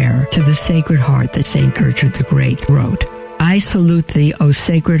prayer to the Sacred Heart that St. Gertrude the Great wrote. I salute thee, O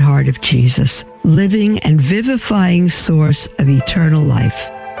Sacred Heart of Jesus, living and vivifying source of eternal life,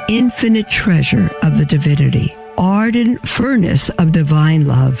 infinite treasure of the divinity, ardent furnace of divine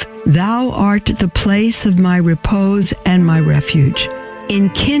love. Thou art the place of my repose and my refuge.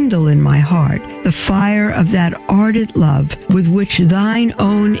 Enkindle in my heart the fire of that ardent love with which thine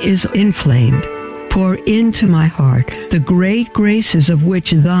own is inflamed. Pour into my heart the great graces of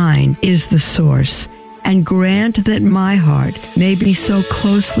which thine is the source, and grant that my heart may be so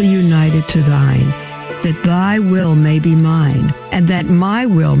closely united to thine, that thy will may be mine, and that my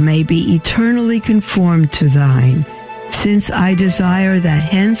will may be eternally conformed to thine, since I desire that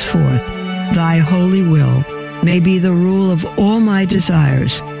henceforth thy holy will may be the rule of all my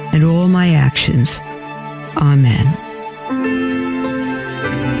desires and all my actions. Amen.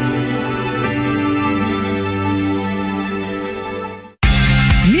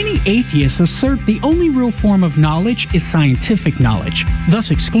 Atheists assert the only real form of knowledge is scientific knowledge, thus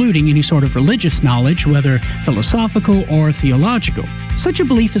excluding any sort of religious knowledge, whether philosophical or theological. Such a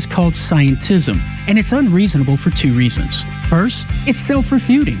belief is called scientism, and it's unreasonable for two reasons. First, it's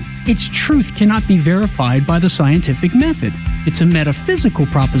self-refuting. Its truth cannot be verified by the scientific method. It's a metaphysical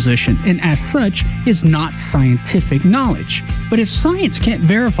proposition, and as such, is not scientific knowledge. But if science can't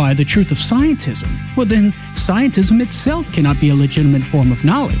verify the truth of scientism, well then, scientism itself cannot be a legitimate form of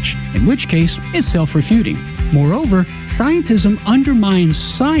knowledge, in which case, it's self-refuting. Moreover, scientism undermines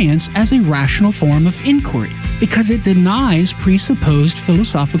science as a rational form of inquiry, because it denies presupposed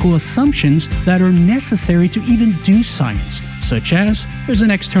philosophical assumptions that are necessary to even do science, such as there's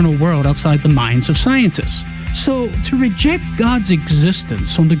an external world outside the minds of scientists. So, to reject God's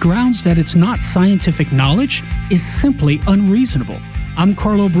existence on the grounds that it's not scientific knowledge is simply unreasonable. I'm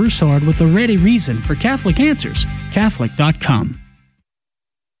Carlo Broussard with a ready reason for Catholic Answers, Catholic.com.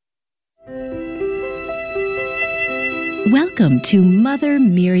 Welcome to Mother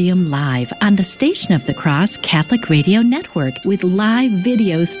Miriam Live on the Station of the Cross Catholic Radio Network with live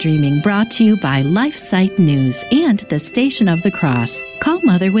video streaming brought to you by LifeSite News and the Station of the Cross. Call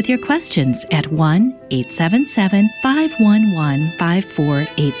Mother with your questions at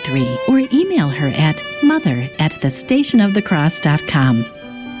 1-877-511-5483 or email her at mother@thestationofthecross.com.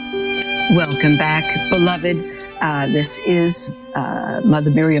 Welcome back, beloved. This is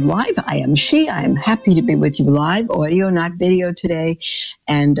Mother Miriam Live. I am she. I am happy to be with you live, audio, not video today.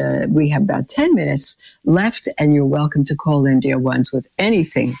 And we have about 10 minutes left, and you're welcome to call in, dear ones, with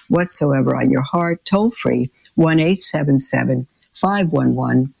anything whatsoever on your heart, toll free,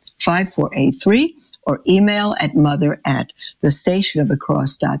 1-877-511-5483, or email at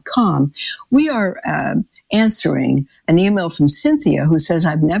mother@thestationofthecross.com. We are answering an email from Cynthia, who says,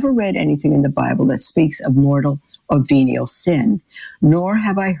 I've never read anything in the Bible that speaks of mortal or venial sin, nor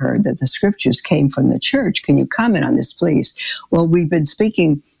have I heard that the scriptures came from the church. Can you comment on this, please? Well, we've been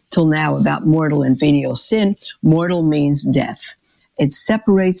speaking till now about mortal and venial sin. Mortal means death. It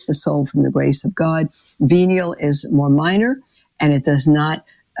separates the soul from the grace of God. Venial is more minor, and it does not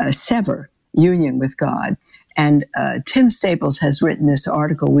sever union with God. And Tim Staples has written this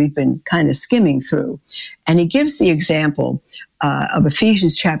article we've been kind of skimming through. And he gives the example of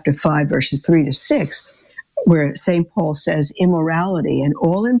Ephesians chapter 5, verses 3-6, where St. Paul says, immorality and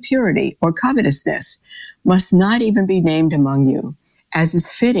all impurity or covetousness must not even be named among you, as is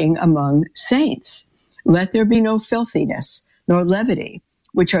fitting among saints. Let there be no filthiness, nor levity,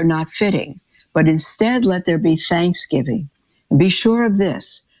 which are not fitting, but instead let there be thanksgiving. And be sure of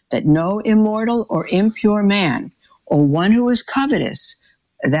this, that no immortal or impure man, or one who is covetous,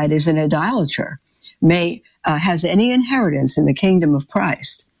 that is an idolater, has any inheritance in the kingdom of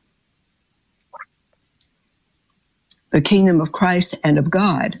Christ. The kingdom of Christ and of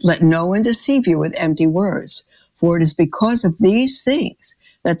God. Let no one deceive you with empty words, for it is because of these things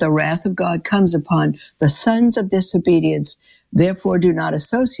that the wrath of God comes upon the sons of disobedience. Therefore do not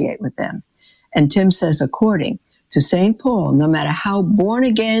associate with them. And Tim says, according to St. Paul, no matter how born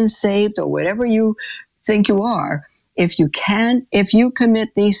again, saved, or whatever you think you are, if you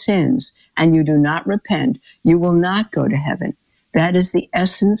commit these sins and you do not repent, you will not go to heaven. That is the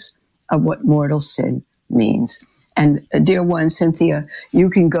essence of what mortal sin means. And dear one, Cynthia, you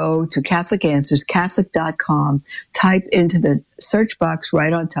can go to Catholic Answers, Catholic.com, type into the search box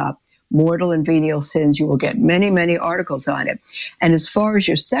right on top, mortal and venial sins. You will get many, many articles on it. And as far as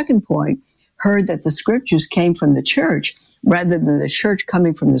your second point, heard that the scriptures came from the church rather than the church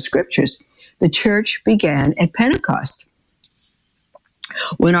coming from the scriptures. The church began at Pentecost,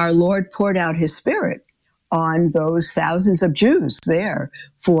 when our Lord poured out his Spirit on those thousands of Jews there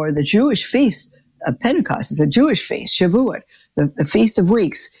for the Jewish feast of Pentecost. It's a Jewish feast, Shavuot, the Feast of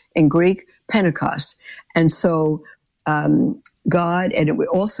Weeks in Greek, Pentecost. And so God, and it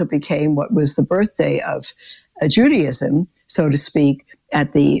also became what was the birthday of Judaism, so to speak,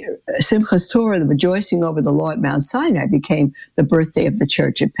 at the Simchas Torah, the rejoicing over the law at Mount Sinai, became the birthday of the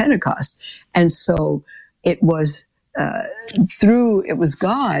church at Pentecost. And so it was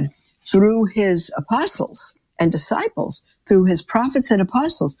God through his apostles and disciples, through his prophets and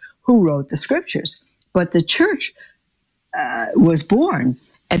apostles who wrote the scriptures. But the church was born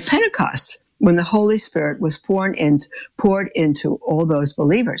at Pentecost when the Holy Spirit was poured into all those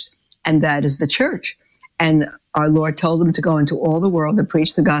believers. And that is the church. And our Lord told them to go into all the world and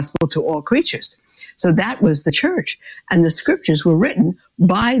preach the gospel to all creatures. So that was the church. And the scriptures were written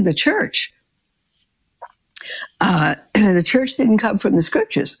by the church. The church didn't come from the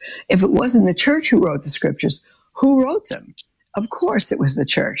scriptures. If it wasn't the church who wrote the scriptures, who wrote them? Of course it was the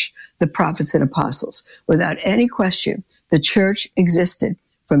church, the prophets and apostles. Without any question, the church existed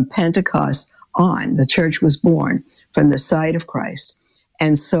from Pentecost on. The church was born from the side of Christ.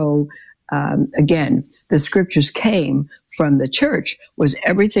 And so, again, the scriptures came from the church. Was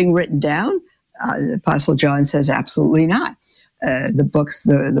everything written down? The Apostle John says absolutely not. The books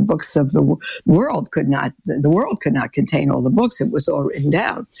of the world could not contain all the books. It was all written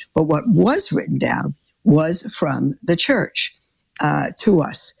down. But what was written down was from the church to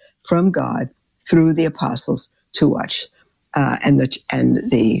us, from God through the apostles to us, and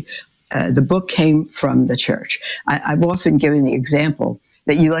the book came from the church. I've often given the example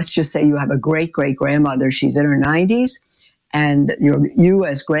that let's just say you have a great-great-grandmother. She's in her 90s, and you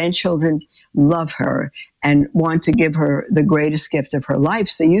as grandchildren love her and want to give her the greatest gift of her life.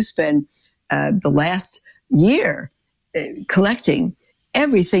 So you spend the last year collecting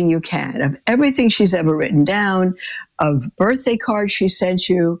everything you can, of everything she's ever written down, of birthday cards she sent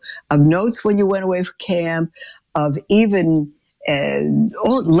you, of notes when you went away for camp, of even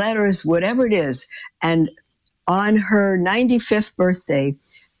old letters, whatever it is. And on her 95th birthday,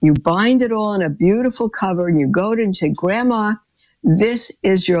 you bind it all in a beautiful cover and you go to and say, Grandma, this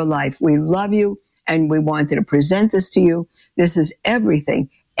is your life. We love you and we wanted to present this to you. This is everything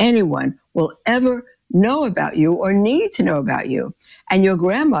anyone will ever know about you or need to know about you. And your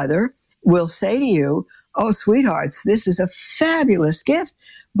grandmother will say to you, oh, sweethearts, this is a fabulous gift.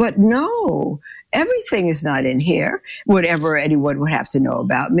 But no, everything is not in here, whatever anyone would have to know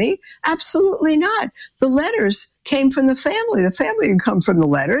about me. Absolutely not. The letters came from the family. The family didn't come from the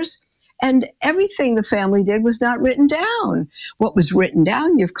letters. And everything the family did was not written down. What was written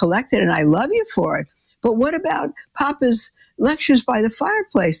down, you've collected, and I love you for it. But what about Papa's lectures by the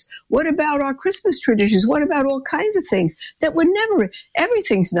fireplace? What about our Christmas traditions? What about all kinds of things that would never,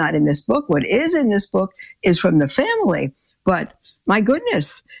 everything's not in this book. What is in this book is from the family. But my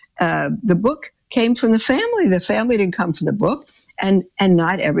goodness, the book came from the family. The family didn't come from the book, and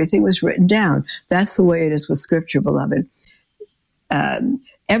not everything was written down. That's the way it is with Scripture, beloved.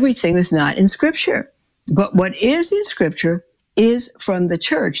 Everything is not in Scripture. But what is in Scripture is from the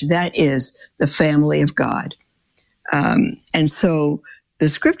church. That is the family of God. And so the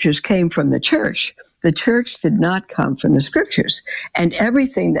Scriptures came from the church. The church did not come from the Scriptures. And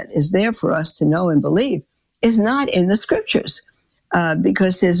everything that is there for us to know and believe is not in the Scriptures,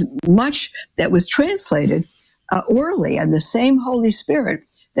 because there's much that was translated orally, and the same Holy Spirit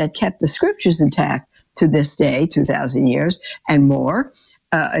that kept the Scriptures intact to this day, 2,000 years and more,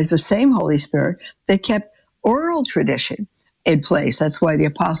 is the same Holy Spirit that kept oral tradition in place. That's why the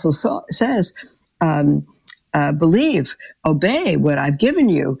apostle says, believe, obey what I've given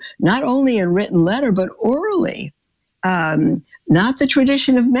you, not only in written letter, but orally. Not the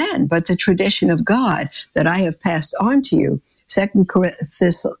tradition of men, but the tradition of God that I have passed on to you. 2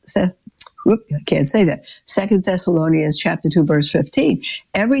 Thessalonians chapter 2, verse 15.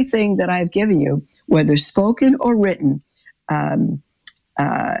 Everything that I've given you, whether spoken or written,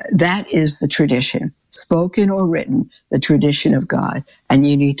 that is the tradition. Spoken or written, the tradition of God. And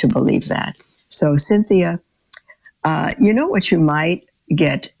you need to believe that. So, Cynthia, you know what you might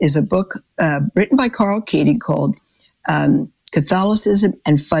get is a book written by Carl Keating called Catholicism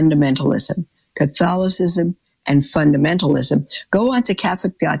and Fundamentalism. Catholicism and Fundamentalism. Go on to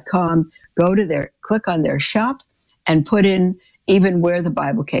Catholic.com, click on their shop, and put in even where the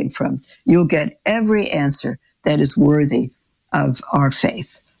Bible came from. You'll get every answer that is worthy of our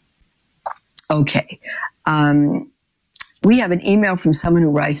faith. Okay. We have an email from someone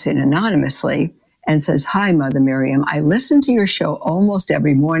who writes in anonymously and says, "Hi, Mother Miriam. I listen to your show almost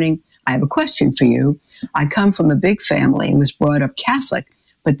every morning. I have a question for you. I come from a big family and was brought up Catholic,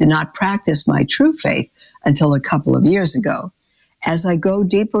 but did not practice my true faith until a couple of years ago. As I go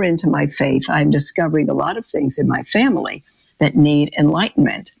deeper into my faith, I'm discovering a lot of things in my family that need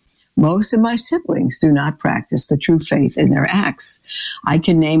enlightenment. Most of my siblings do not practice the true faith in their acts. I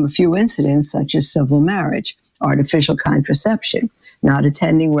can name a few incidents such as civil marriage, artificial contraception, not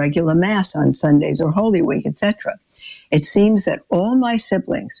attending regular Mass on Sundays or Holy Week, etc. It seems that all my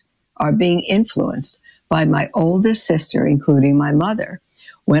siblings are being influenced by my oldest sister, including my mother.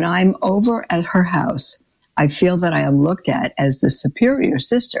 When I'm over at her house, I feel that I am looked at as the superior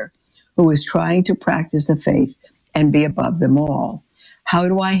sister who is trying to practice the faith and be above them all. How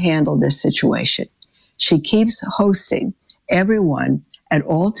do I handle this situation? She keeps hosting everyone at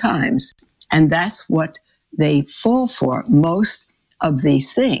all times, and that's what they fall for, most of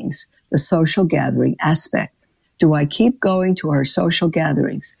these things, the social gathering aspect. Do I keep going to her social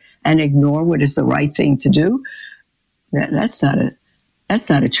gatherings and ignore what is the right thing to do? That's not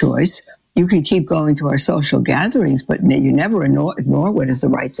a choice. You can keep going to her social gatherings, but you never ignore what is the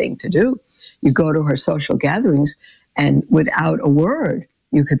right thing to do. You go to her social gatherings, and without a word,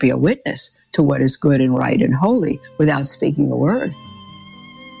 you could be a witness to what is good and right and holy without speaking a word.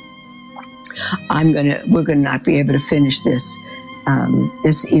 We're gonna not be able to finish this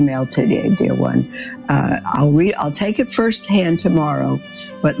email today, dear one. I'll take it firsthand tomorrow,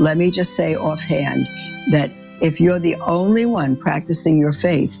 but let me just say offhand that if you're the only one practicing your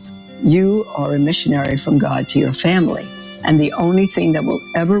faith, you are a missionary from God to your family, and the only thing that will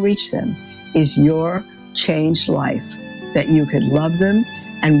ever reach them is your changed life, that you could love them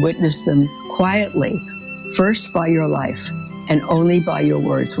and witness them quietly, first by your life and only by your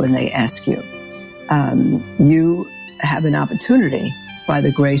words when they ask you. You have an opportunity by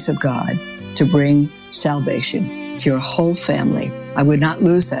the grace of God to bring salvation to your whole family. I would not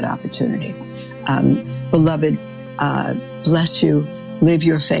lose that opportunity. Beloved, bless you. Live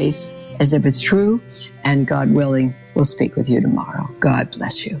your faith as if it's true, and God willing, we'll speak with you tomorrow. God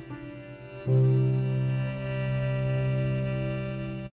bless you.